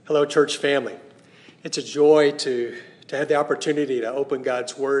Hello, church family. It's a joy to have the opportunity to open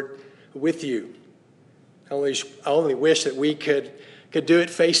God's Word with you. I only wish that we could do it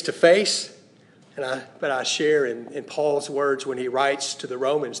face to face, but I share in Paul's words when he writes to the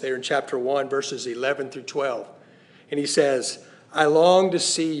Romans there in chapter 1, verses 11 through 12. And he says, I long to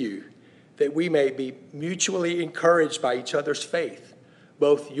see you, that we may be mutually encouraged by each other's faith,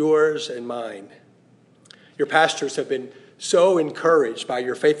 both yours and mine. Your pastors have been so encouraged by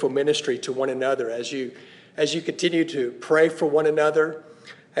your faithful ministry to one another as you continue to pray for one another,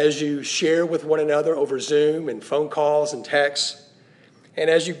 as you share with one another over Zoom and phone calls and texts, and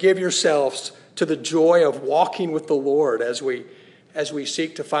as you give yourselves to the joy of walking with the Lord as we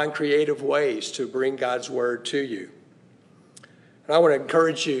seek to find creative ways to bring God's Word to you. And I want to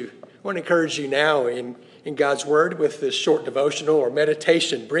encourage you now in God's Word with this short devotional or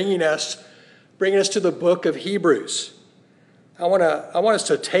meditation, bringing us to the book of Hebrews. I want us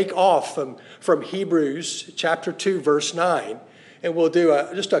to take off from Hebrews chapter 2, verse 9, and we'll do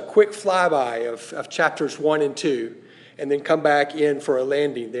just a quick flyby of chapters 1 and 2, and then come back in for a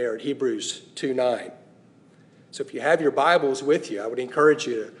landing there at Hebrews 2:9. So if you have your Bibles with you, I would encourage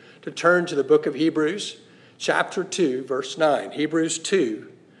you to turn to the book of Hebrews, chapter 2, verse 9. Hebrews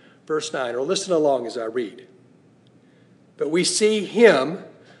 2, verse 9, or listen along as I read. But we see him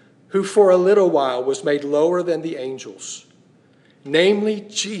who for a little while was made lower than the angels, namely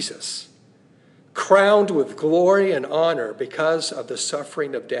Jesus, crowned with glory and honor because of the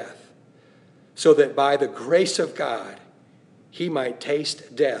suffering of death, so that by the grace of God he might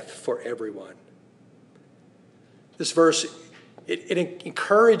taste death for everyone. This verse, it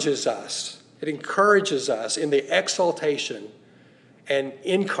encourages us. It encourages us in the exaltation and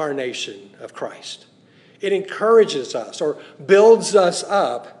incarnation of Christ. It encourages us or builds us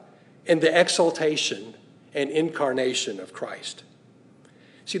up in the exaltation and incarnation of Christ.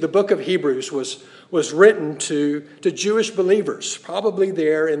 See, the book of Hebrews was written to Jewish believers, probably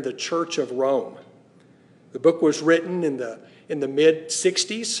there in the Church of Rome. The book was written in the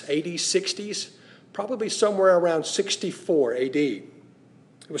mid-60s, 80s, 60s, probably somewhere around 64 AD. It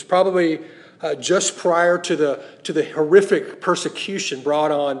was probably just prior to the horrific persecution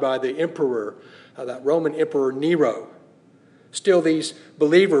brought on by the emperor, that Roman Emperor Nero. Still, these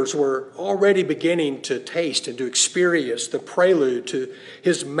believers were already beginning to taste and to experience the prelude to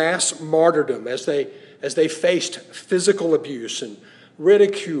his mass martyrdom as they faced physical abuse and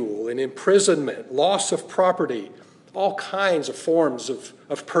ridicule and imprisonment, loss of property, all kinds of forms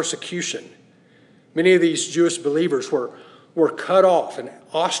of persecution. Many of these Jewish believers were cut off and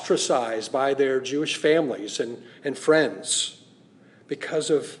ostracized by their Jewish families and friends because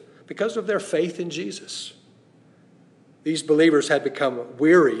of their faith in Jesus. These believers had become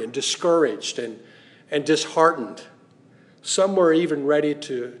weary and discouraged and disheartened. Some were even ready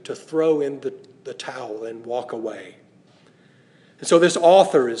to throw in the towel and walk away. And so this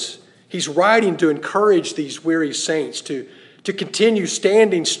author he's writing to encourage these weary saints to continue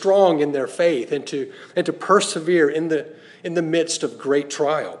standing strong in their faith and to persevere in the midst of great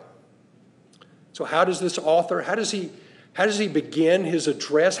trial. So how does this author, how does he begin his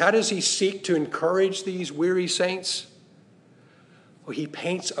address? How does he seek to encourage these weary saints? Well, he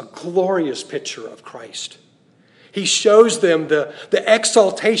paints a glorious picture of Christ. He shows them the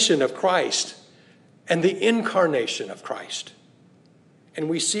exaltation of Christ and the incarnation of Christ. And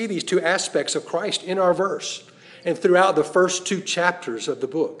we see these two aspects of Christ in our verse and throughout the first two chapters of the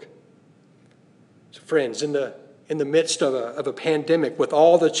book. So friends, in the midst of a pandemic, with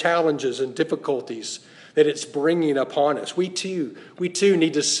all the challenges and difficulties that it's bringing upon us, we too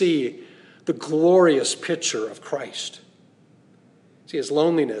need to see the glorious picture of Christ. See, his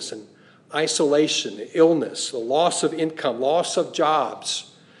loneliness and isolation, illness, the loss of income, loss of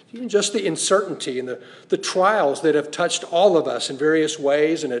jobs, even just the uncertainty and the trials that have touched all of us in various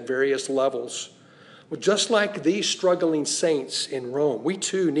ways and at various levels. Well, just like these struggling saints in Rome, we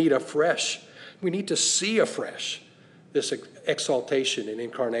too need we need to see afresh this exaltation and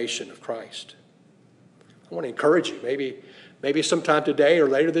incarnation of Christ. I want to encourage you, maybe sometime today or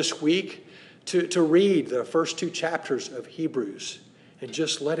later this week, to read the first two chapters of Hebrews and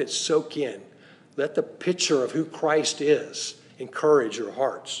just let it soak in. Let the picture of who Christ is encourage your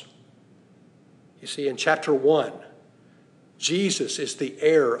hearts. You see, in chapter 1, Jesus is the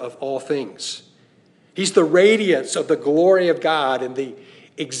heir of all things. He's the radiance of the glory of God and the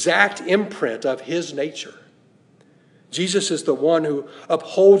exact imprint of his nature. Jesus is the one who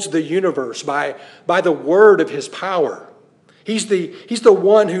upholds the universe by the word of his power. He's the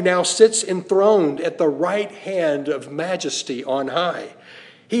one who now sits enthroned at the right hand of majesty on high.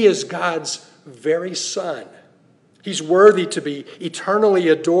 He is God's very Son, He's worthy to be eternally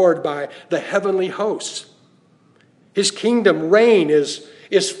adored by the heavenly hosts. His kingdom reign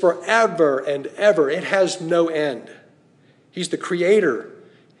is forever and ever. It has no end. He's the creator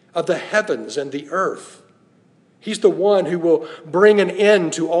of the heavens and the earth. He's the one who will bring an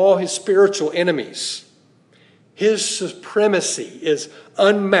end to all his spiritual enemies. His supremacy is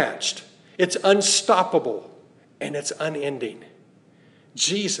unmatched, it's unstoppable, and it's unending.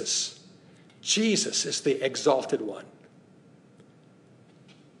 Jesus is the exalted one.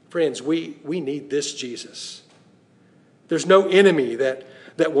 Friends, we need this Jesus. There's no enemy that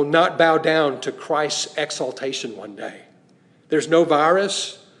will not bow down to Christ's exaltation one day. There's no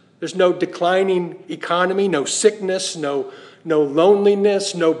virus, there's no declining economy, no sickness, no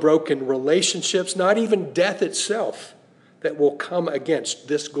loneliness, no broken relationships, not even death itself that will come against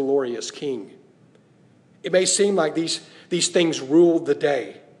this glorious King. It may seem like these things rule the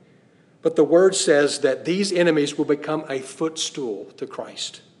day, but the Word says that these enemies will become a footstool to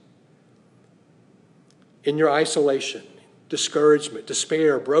Christ. In your isolation, discouragement,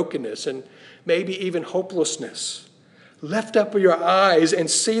 despair, brokenness, and maybe even hopelessness, lift up your eyes and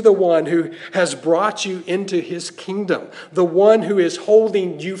see the one who has brought you into his kingdom, the one who is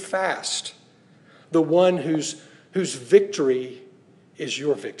holding you fast, the one whose victory is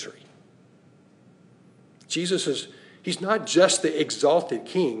your victory. He's not just the exalted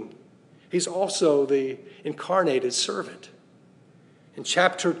king, he's also the incarnated servant. In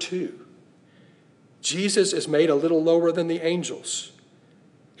chapter 2, Jesus is made a little lower than the angels.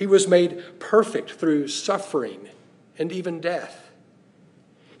 He was made perfect through suffering and even death.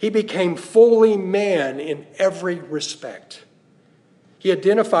 He became fully man in every respect. He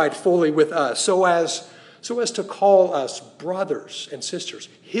identified fully with us so as to call us brothers and sisters,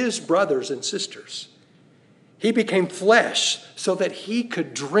 his brothers and sisters. He became flesh so that he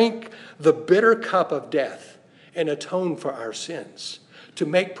could drink the bitter cup of death and atone for our sins, to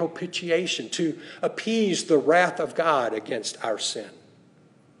make propitiation, to appease the wrath of God against our sin.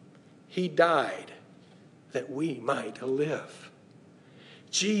 He died that we might live.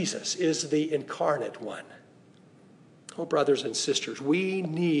 Jesus is the incarnate one. Oh, brothers and sisters, we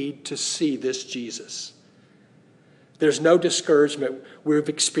need to see this Jesus. There's no discouragement we've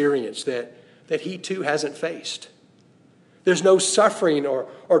experienced that he too hasn't faced. There's no suffering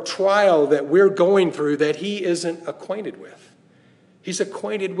or trial that we're going through that he isn't acquainted with. He's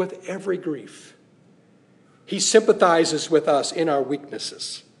acquainted with every grief. He sympathizes with us in our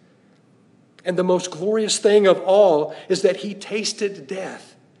weaknesses. And the most glorious thing of all is that he tasted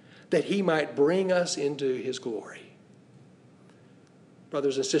death, that he might bring us into his glory.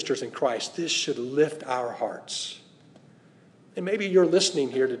 Brothers and sisters in Christ, this should lift our hearts. And maybe you're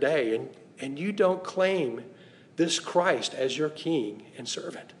listening here today and you don't claim this Christ as your king and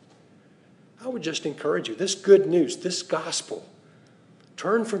servant. I would just encourage you, this good news, this gospel,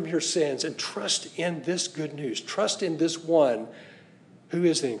 turn from your sins and trust in this good news. Trust in this one who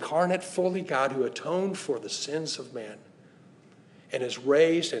is the incarnate, fully God, who atoned for the sins of man and is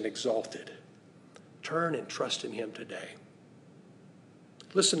raised and exalted. Turn and trust in him today.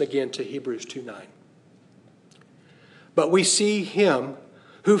 Listen again to Hebrews 2:9. But we see him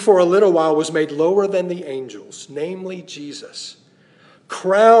who for a little while was made lower than the angels, namely Jesus,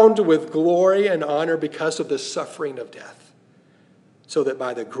 crowned with glory and honor because of the suffering of death, so that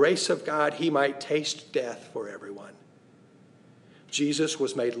by the grace of God he might taste death for everyone. Jesus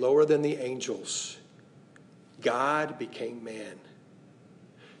was made lower than the angels. God became man.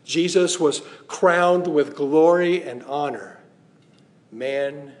 Jesus was crowned with glory and honor.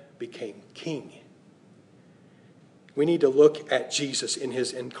 Man became king. We need to look at Jesus in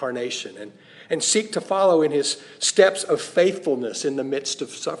his incarnation and seek to follow in his steps of faithfulness in the midst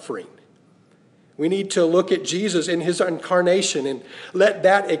of suffering. We need to look at Jesus in his incarnation and let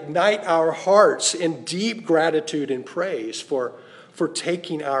that ignite our hearts in deep gratitude and praise for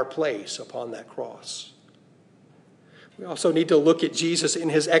taking our place upon that cross. We also need to look at Jesus in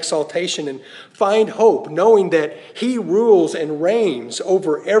his exaltation and find hope, knowing that he rules and reigns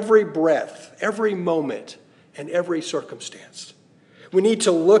over every breath, every moment, and every circumstance. We need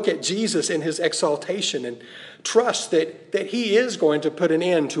to look at Jesus in his exaltation and trust that he is going to put an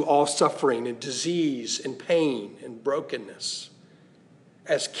end to all suffering and disease and pain and brokenness.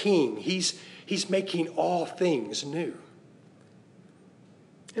 As king, he's making all things new.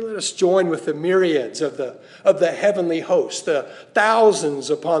 And let us join with the myriads of the heavenly host, the thousands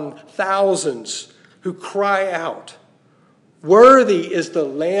upon thousands who cry out, "Worthy is the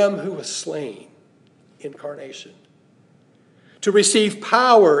Lamb who was slain," incarnation, to receive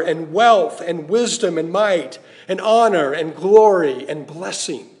power and wealth and wisdom and might and honor and glory and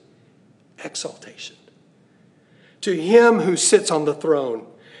blessing, exaltation, To him who sits on the throne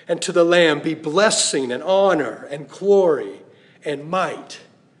and to the Lamb be blessing and honor and glory and might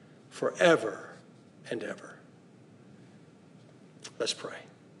forever and ever. Let's pray.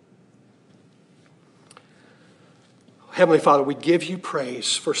 Heavenly Father, we give you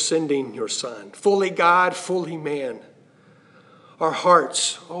praise for sending your Son, fully God, fully man. Our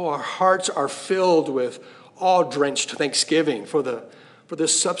hearts are filled with awe-drenched thanksgiving for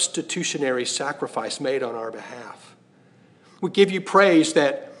this substitutionary sacrifice made on our behalf. We give you praise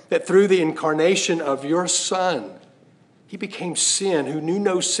that through the incarnation of your Son, he became sin who knew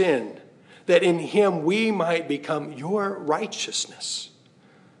no sin, that in him we might become your righteousness.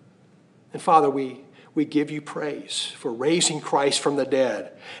 And Father, we give you praise for raising Christ from the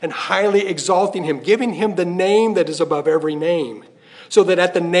dead and highly exalting him, giving him the name that is above every name, so that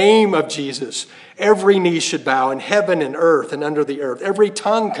at the name of Jesus, every knee should bow in heaven and earth and under the earth, every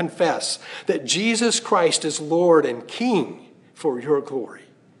tongue confess that Jesus Christ is Lord and King for your glory.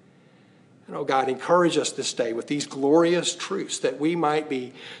 And oh God, encourage us this day with these glorious truths that we might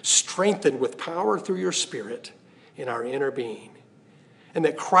be strengthened with power through your Spirit in our inner being, and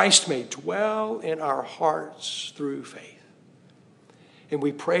that Christ may dwell in our hearts through faith. And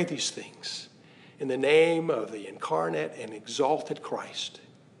we pray these things in the name of the incarnate and exalted Christ,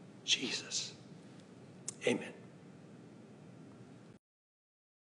 Jesus. Amen.